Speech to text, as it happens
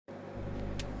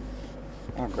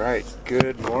All right,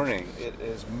 good morning. It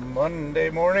is Monday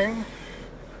morning.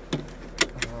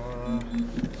 Uh,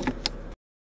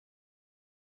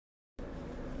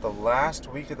 the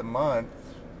last week of the month,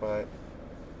 but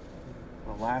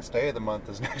the last day of the month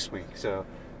is next week, so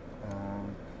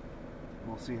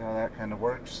we'll see how that kind of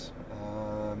works.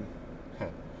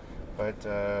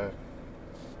 But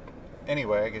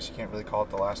anyway, I guess you can't really call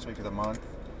it the last week of the month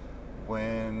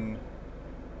when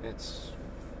it's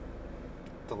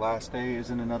the last day is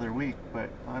in another week, but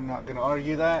I'm not going to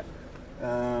argue that.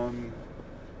 I'll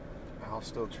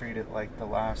still treat it like the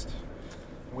last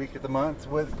week of the month,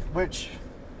 with which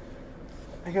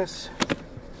I guess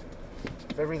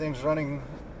if everything's running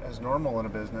as normal in a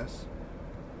business,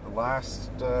 the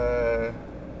last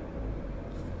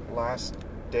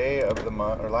day of the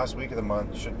month or last week of the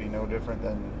month should be no different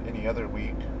than any other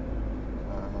week.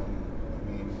 I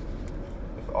mean,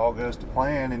 if all goes to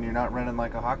plan and you're not running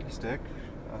like a hockey stick,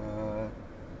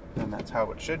 then that's how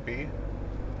it should be.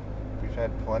 We've had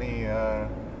plenty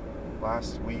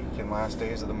last week and last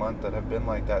days of the month that have been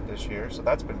like that this year, so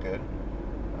that's been good.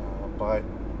 But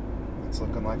it's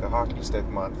looking like a hockey stick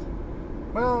month.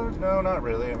 Well, no, not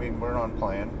really. I mean, we're on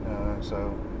plan,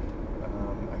 so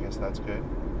I guess that's good.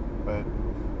 But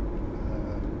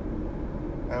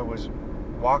I was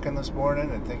walking this morning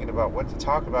and thinking about what to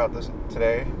talk about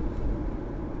today,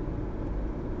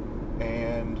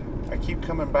 and I keep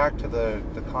coming back to the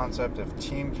concept of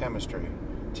team chemistry,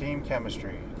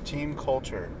 team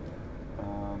culture.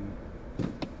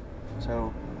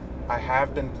 So I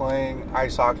have been playing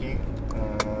ice hockey.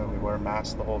 We wear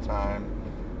masks the whole time.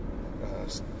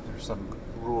 There's some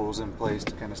rules in place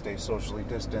to kind of stay socially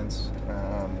distanced.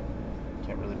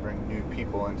 Can't really bring new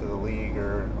people into the league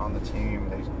or on the team.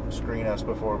 They screen us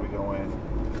before we go in.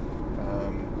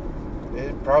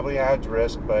 It probably adds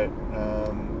risk, but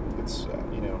it's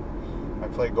I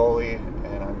play goalie,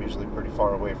 and I'm usually pretty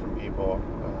far away from people.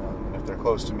 And if they're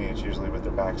close to me, it's usually with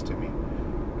their backs to me.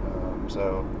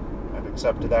 So I've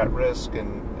accepted that risk,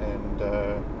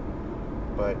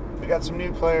 but we got some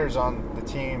new players on the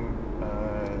team.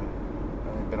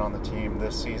 I've been on the team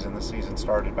this season. The season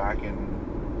started back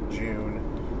in June,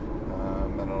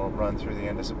 and it'll run through the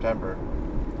end of September.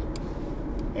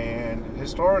 And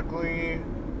historically,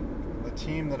 the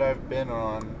team that I've been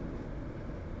on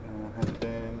has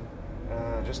been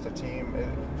just a team.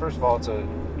 First of all, it's a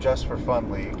just for fun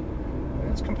league.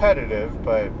 It's competitive,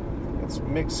 but it's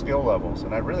mixed skill levels,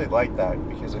 and I really like that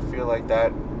because I feel like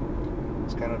that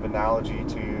is kind of an analogy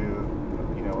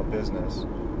to a business.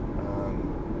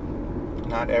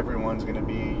 Not everyone's going to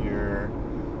be your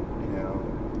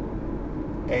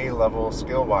A level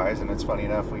skill wise, and it's funny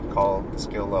enough we call the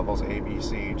skill levels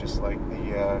ABC, just like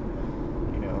the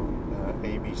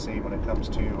ABC when it comes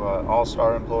to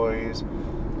all-star employees,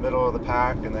 middle of the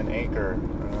pack, and then anchor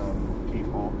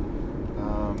people.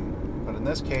 But in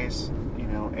this case,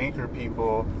 anchor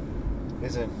people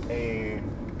isn't a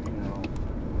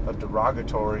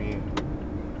derogatory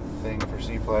thing for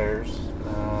C players,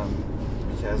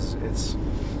 because it's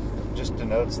just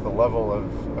denotes the level of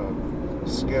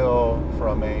skill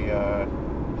from a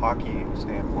hockey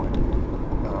standpoint.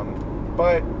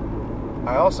 But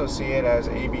I also see it as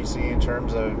ABC in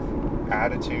terms of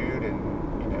attitude and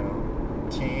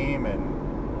team and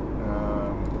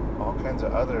all kinds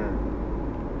of other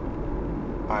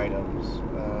items.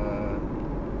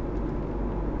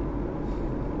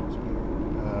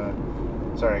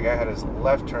 Sorry, a guy had his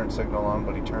left turn signal on,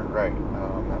 but he turned right.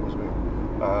 That was weird.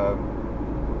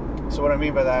 So what I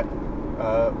mean by that,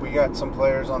 we got some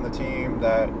players on the team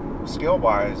that,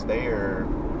 skill-wise, they are,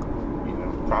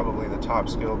 probably the top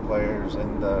skilled players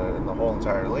in the whole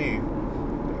entire league.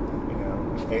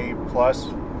 A plus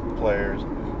players,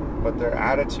 but their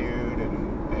attitude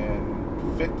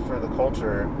and fit for the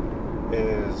culture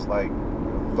is like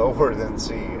lower than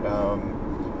C.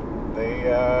 They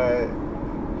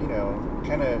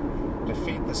kind of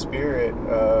defeat the spirit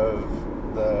of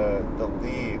the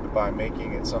league by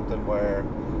making it something where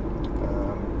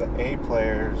the A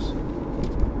players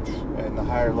and the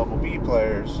higher level B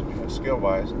players, skill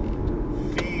wise,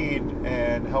 feed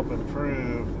and help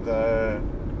improve the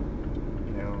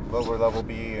lower level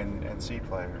B and C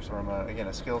players from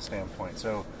a skill standpoint.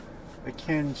 So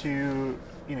akin to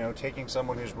taking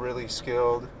someone who's really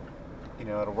skilled at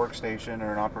a workstation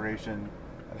or an operation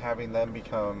and having them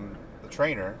become the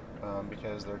trainer,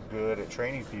 because they're good at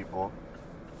training people.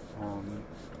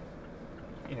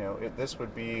 This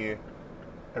would be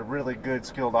a really good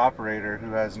skilled operator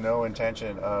who has no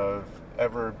intention of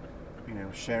ever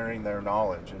sharing their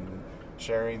knowledge and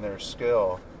sharing their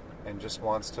skill, and just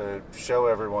wants to show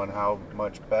everyone how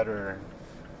much better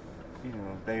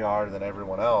they are than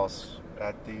everyone else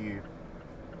at the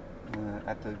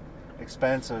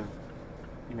expense of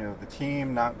the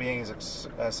team not being as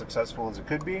successful as it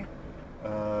could be.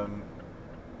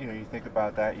 You think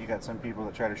about that. You got some people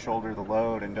that try to shoulder the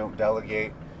load and don't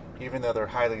delegate, even though they're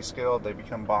highly skilled. They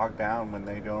become bogged down when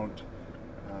they don't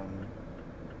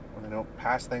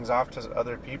pass things off to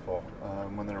other people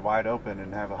when they're wide open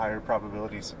and have a higher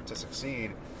probability to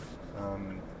succeed,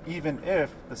 even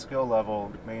if the skill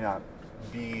level may not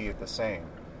be the same.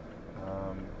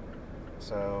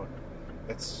 So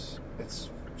it's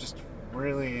just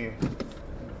really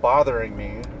bothering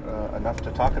me enough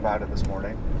to talk about it this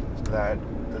morning, that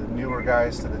the newer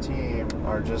guys to the team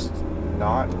are just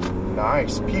not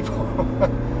nice people.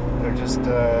 They're just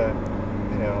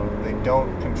they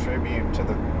don't contribute to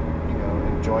the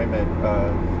enjoyment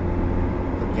of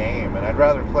the game. And I'd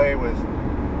rather play with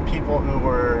people who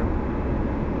were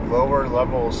lower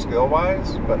level skill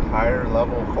wise but higher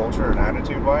level culture and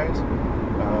attitude wise.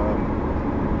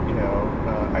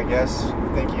 I guess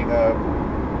thinking of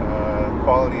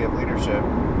quality of leadership,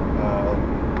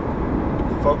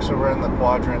 folks who are in the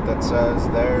quadrant that says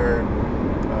their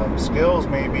skills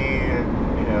may be,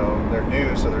 they're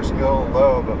new, so their skill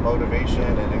low, but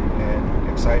motivation and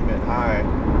excitement high.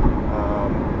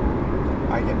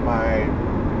 I get my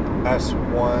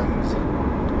S1s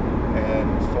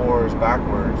and 4s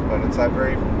backwards, but it's that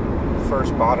very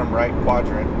first bottom right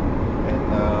quadrant in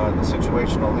the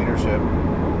situational leadership.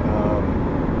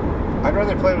 I'd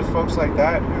rather play with folks like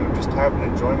that who just have an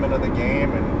enjoyment of the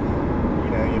game, and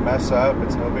you mess up,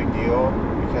 it's no big deal,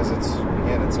 because it's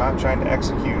not trying to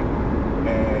execute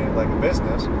like a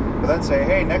business, but then say,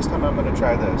 hey, next time I'm going to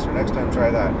try this, or next time try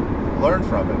that. Learn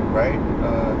from it, right?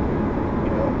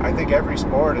 I think every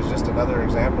sport is just another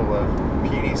example of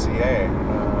PDCA.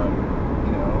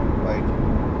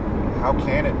 How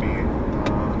can it be?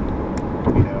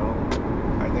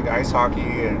 I think ice hockey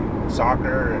and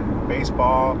soccer and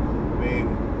baseball,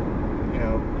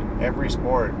 every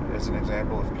sport is an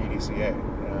example of PDCA.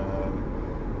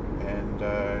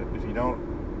 If you don't,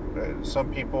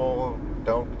 some people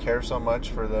don't care so much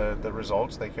for the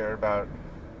results. They care about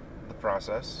the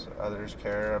process. Others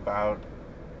care about,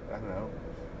 a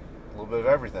little bit of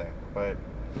everything. But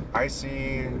I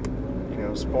see,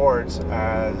 sports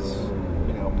as,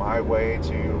 my way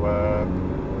to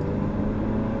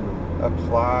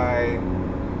apply,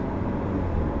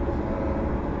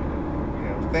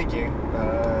 thinking,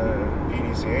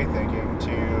 PDCA thinking,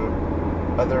 to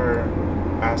other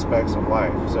aspects of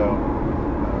life. So,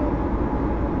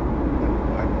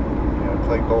 I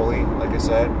play goalie, like I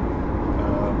said.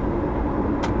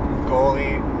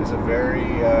 Goalie is a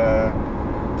very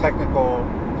technical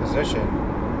position,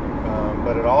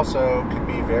 but it also can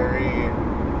be very,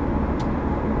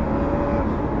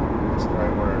 what's the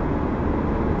right word?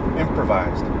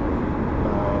 Improvised.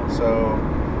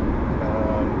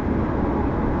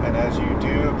 And as you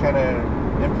do kind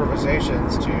of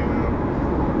improvisations to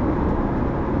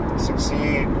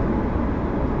succeed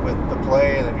with the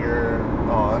play that you're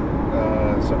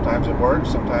on, sometimes it works,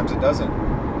 sometimes it doesn't.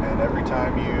 And every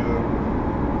time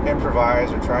you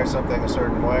improvise or try something a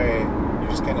certain way, you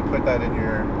just kind of put that in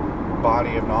your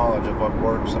body of knowledge of what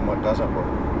works and what doesn't work.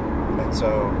 And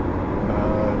so,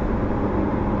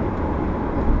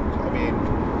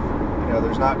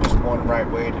 there's not just one right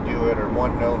way to do it or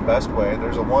one known best way.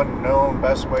 There's a one known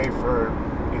best way for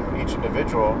each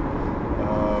individual.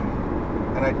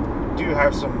 And I do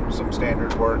have some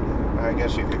standard work, I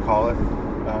guess you could call it,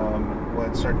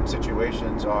 when certain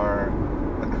situations are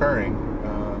occurring.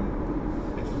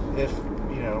 If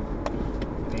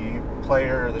the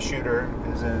player, the shooter,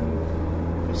 is in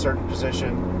a certain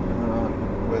position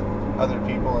with other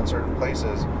people in certain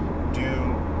places,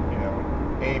 do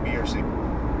A, B, or C.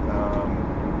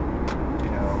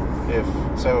 If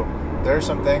so, there are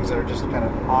some things that are just kind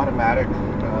of automatic,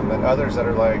 and others that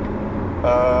are like,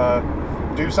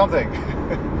 do something.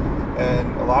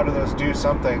 And a lot of those do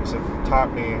somethings have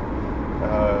taught me,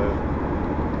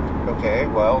 okay,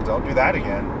 well, don't do that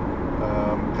again,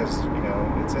 because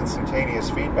it's instantaneous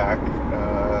feedback.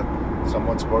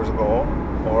 Someone scores a goal,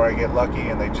 or I get lucky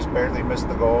and they just barely miss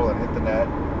the goal and hit the net.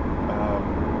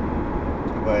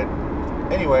 But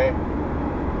anyway,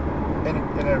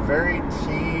 in a very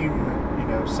team,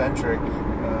 centric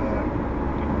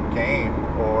game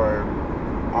or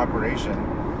operation,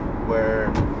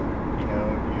 where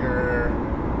your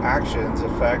actions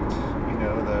affect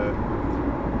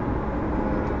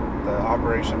the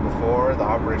operation before, the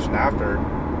operation after.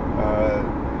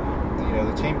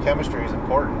 The team chemistry is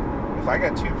important. If I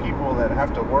got two people that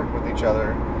have to work with each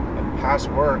other and pass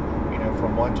work,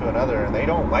 from one to another, and they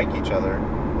don't like each other,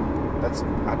 that's,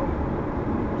 I don't,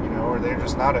 or they're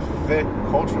just not a fit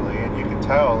culturally, and you can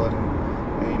tell. And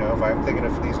if I'm thinking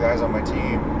of these guys on my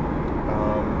team,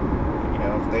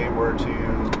 if they were to,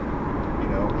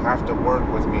 have to work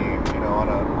with me, on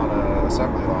a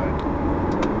assembly line,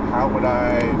 how would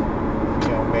I,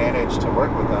 manage to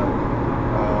work with them?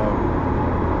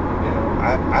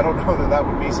 I don't know that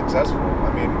would be successful.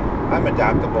 I mean, I'm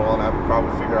adaptable, and I would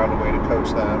probably figure out a way to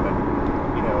coach them, and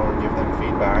or give them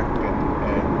feedback,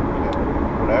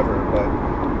 and whatever. But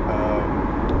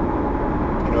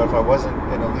if I wasn't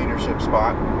in a leadership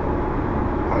spot,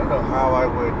 I don't know how I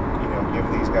would give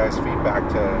these guys feedback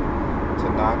to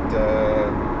not to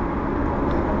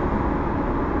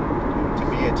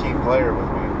be a team player with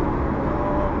me.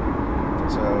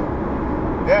 So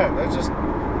yeah, that's just,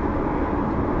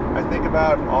 I think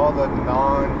about all the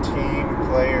non-team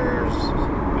players,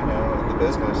 in the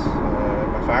business, at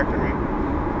my factory,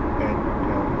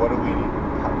 and what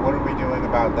are we doing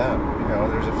about them?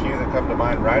 There's a few that come to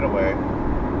mind right away,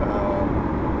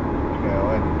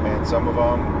 and some of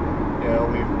them,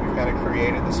 we've kind of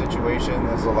created the situation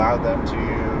that's allowed them to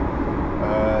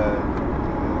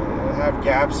have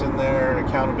gaps in their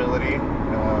accountability.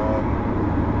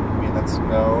 That's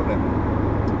known,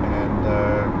 and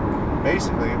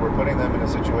basically we're putting them in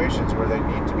situations where they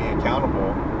need to be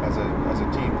accountable as a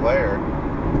team player,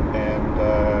 and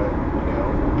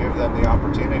give them the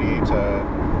opportunity to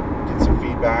get some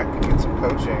feedback and get some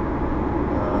coaching.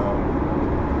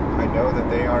 I know that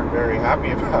they aren't very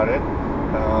happy about it,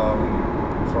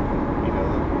 from the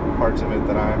parts of it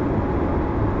that I'm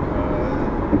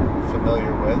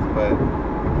familiar with, but I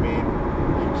mean,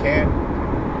 you can't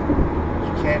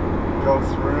go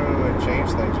through and change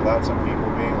things without some people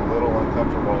being a little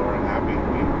uncomfortable or unhappy.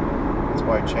 I mean, that's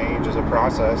why change is a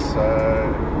process,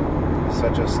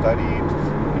 such a studied,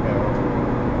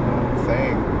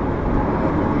 thing.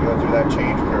 When we go through that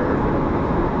change curve,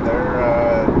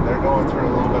 they're going through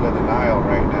a little bit of denial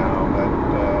right now, but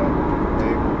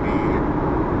they will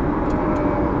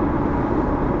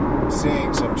be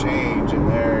seeing some change in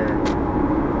their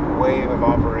way of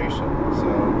operation. So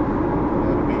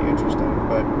it'll be interesting.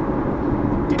 But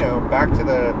back to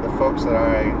the folks that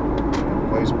I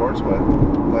play sports with,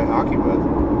 play hockey with.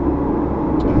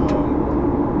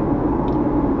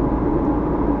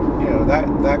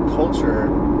 That culture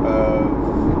of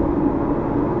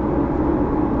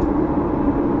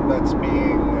that's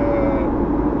being,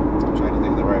 I'm trying to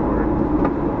think of the right word.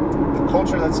 The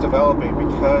culture that's developing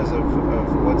because of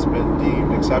what's been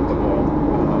deemed acceptable,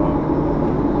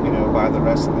 by the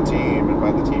rest of the team and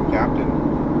by the team captain,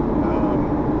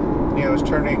 is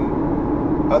turning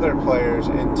other players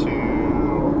into,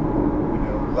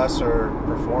 lesser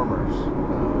performers.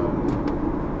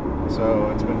 So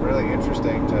it's been really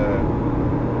interesting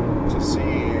to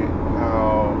see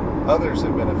how others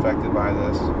have been affected by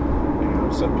this.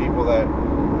 Some people that,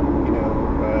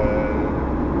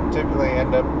 typically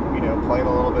end up, playing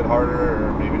a little bit harder,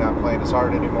 or maybe not playing as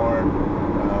hard anymore,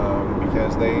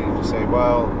 because they just say,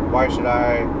 well, why should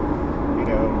I,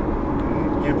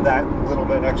 give that little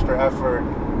bit extra effort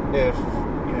if,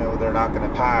 they're not going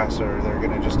to pass, or they're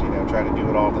going to just, try to do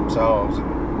it all themselves. And,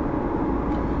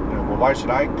 well, why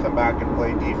should I come back and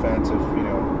play defense if,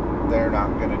 they're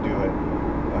not going to do it?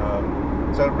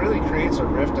 So it really creates a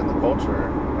rift in the culture,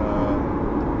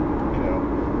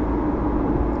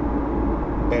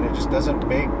 and it just doesn't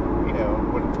make,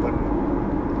 when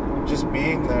just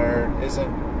being there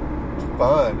isn't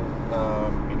fun,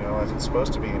 as it's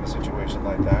supposed to be in a situation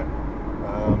like that,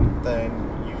 then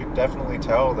you could definitely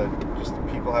tell that just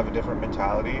people have a different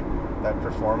mentality, that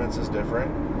performance is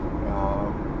different,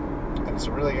 and it's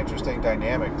a really interesting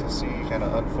dynamic to see kind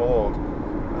of unfold.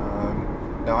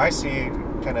 Now I see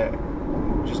kind of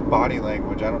just body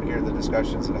language. I don't hear the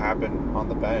discussions that happen on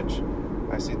the bench.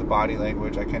 I see the body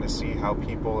language. I kind of see how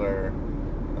people are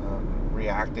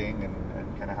reacting, and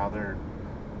kind of how they're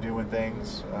doing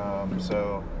things.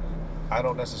 So I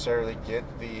don't necessarily get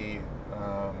the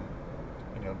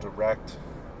direct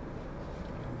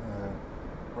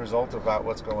result about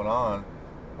what's going on,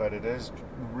 but it is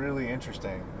really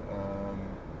interesting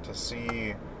to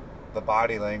see the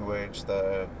body language,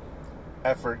 the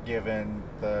effort given,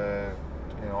 the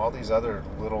all these other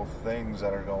little things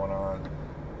that are going on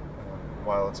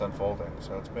while it's unfolding.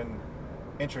 So it's been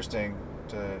interesting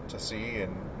to see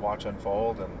and watch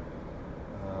unfold, and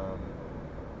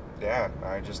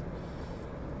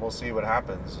we'll see what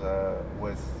happens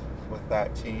with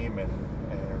that team, and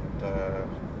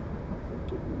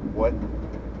what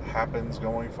happens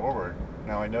going forward.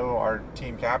 Now I know our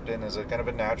team captain is a kind of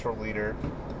a natural leader.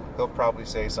 He'll probably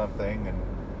say something, and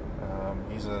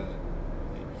he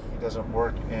doesn't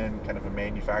work in kind of a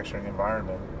manufacturing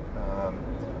environment. I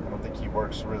don't think he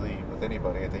works really with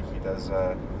anybody. I think he does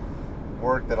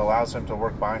work that allows him to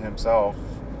work by himself,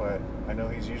 but I know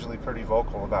he's usually pretty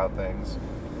vocal about things.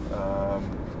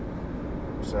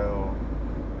 So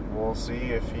we'll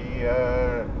see if he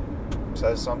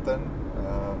says something.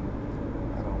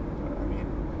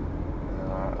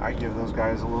 I give those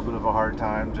guys a little bit of a hard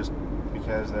time just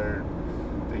because they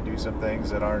do some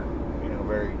things that aren't,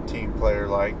 very team player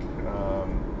like,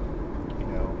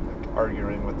 like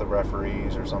arguing with the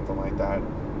referees or something like that.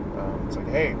 It's like,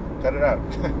 hey, cut it out.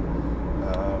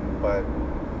 But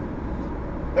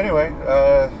anyway,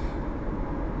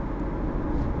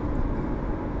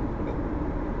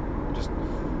 just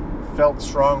felt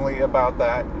strongly about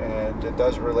that, and it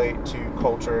does relate to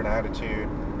culture and attitude.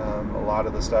 A lot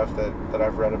of the stuff that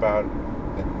I've read about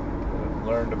and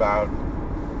learned about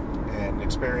and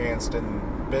experienced in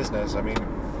business,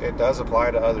 it does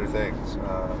apply to other things.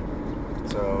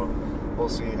 So we'll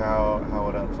see how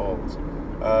it unfolds.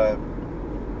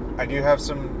 I do have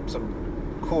some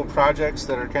cool projects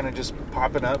that are kind of just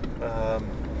popping up.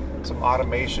 Some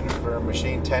automation for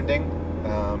machine tending.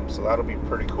 So that'll be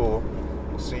pretty cool.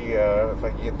 We'll see if I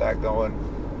can get that going.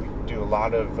 Do a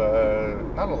lot of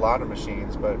not a lot of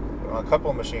machines, but on a couple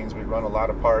of machines we run a lot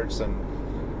of parts, and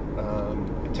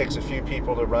it takes a few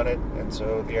people to run it, and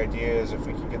so the idea is if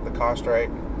we can get the cost right,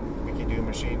 we can do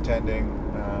machine tending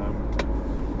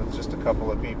with just a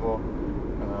couple of people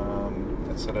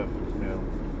instead of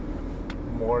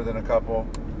more than a couple,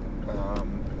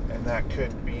 and that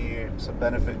could be some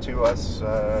benefit to us.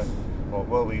 Well, it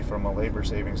will be from a labor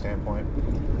saving standpoint.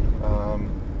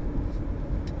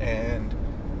 And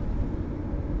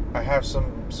I have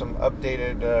some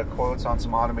updated quotes on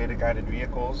some automated guided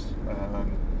vehicles.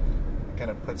 Kind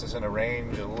of puts us in a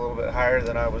range a little bit higher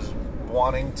than I was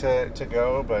wanting to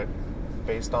go, but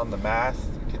based on the math,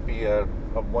 it could be a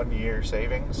 1 year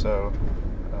saving. So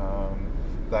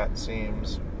that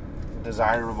seems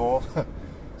desirable.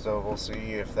 So we'll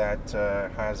see if that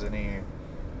has any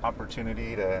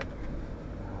opportunity to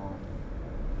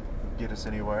get us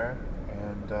anywhere.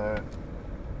 And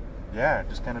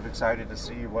just kind of excited to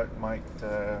see what might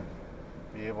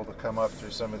be able to come up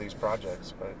through some of these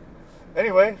projects. But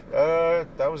anyway,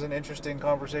 that was an interesting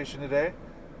conversation today.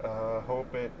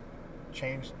 Hope it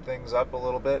changed things up a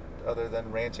little bit, other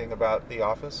than ranting about The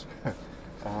Office.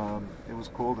 It was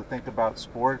cool to think about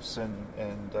sports and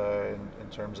in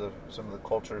terms of some of the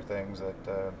culture things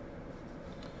that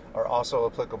are also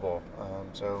applicable.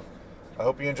 So I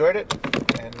hope you enjoyed it,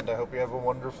 and I hope you have a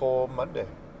wonderful Monday.